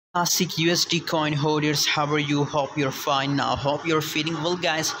Classic USD coin holders, how are you? Hope you're fine now. Hope you're feeling well,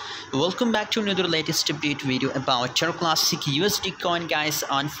 guys. Welcome back to another latest update video about TerraClassic USD coin, guys.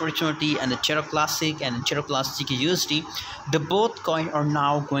 Unfortunately, and the TerraClassic and TerraClassic USD, the both coin are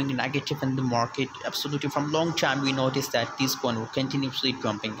now going negative in the market. Absolutely, from long time we noticed that these coin were continuously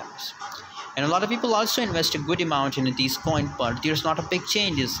dumping, guys. And a lot of people also invest a good amount in these coin, but there's not a big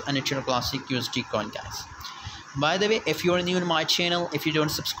changes in the TerraClassic USD coin, guys. By the way, if you're new to my channel, if you don't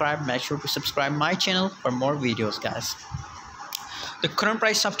subscribe, make sure to subscribe my channel for more videos, guys. The current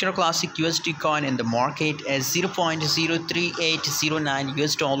price of TerraClassic USD coin in the market is 0.03809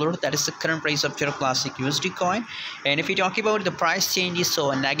 US dollar. That is the current price of TerraClassic USD coin. And if you talk about the price changes,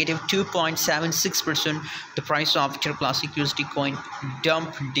 so a negative 2.76%, the price of TerraClassic USD coin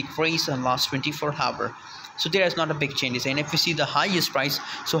decrease in last 24 hours. So there is not a big changes. And if we see the highest price,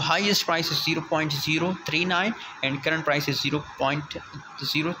 so highest price is 0.039 and current price is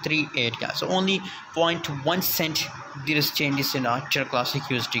 0.038, guys. So only 0.1 cent there is changes in our TerraClassic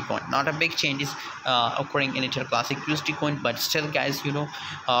USD coin. Not a big changes occurring in a TerraClassic USD coin, but still, guys,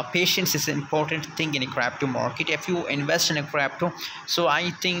 patience is an important thing in a crypto market. If you invest in a crypto, so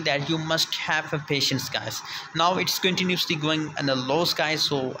I think that you must have a patience, guys. Now it's continuously going in the lows, guys.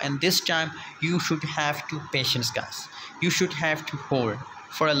 So and this time you should have to patience, guys. You should have to hold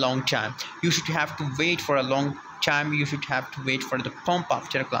for a long time. You should have to wait for a long time. You should have to wait for the pump of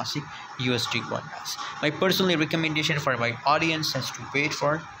TerraClassic USD coin, guys. My personal recommendation for my audience is to wait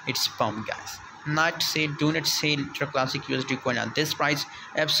for its pump, guys. Do not sell TerraClassic USD coin at this price.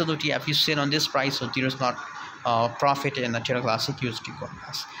 Absolutely, if you sell on this price, so there is not profit in the TerraClassic USD coin,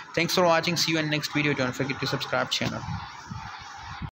 guys. Thanks for watching. See you in the next video. Don't forget to subscribe channel.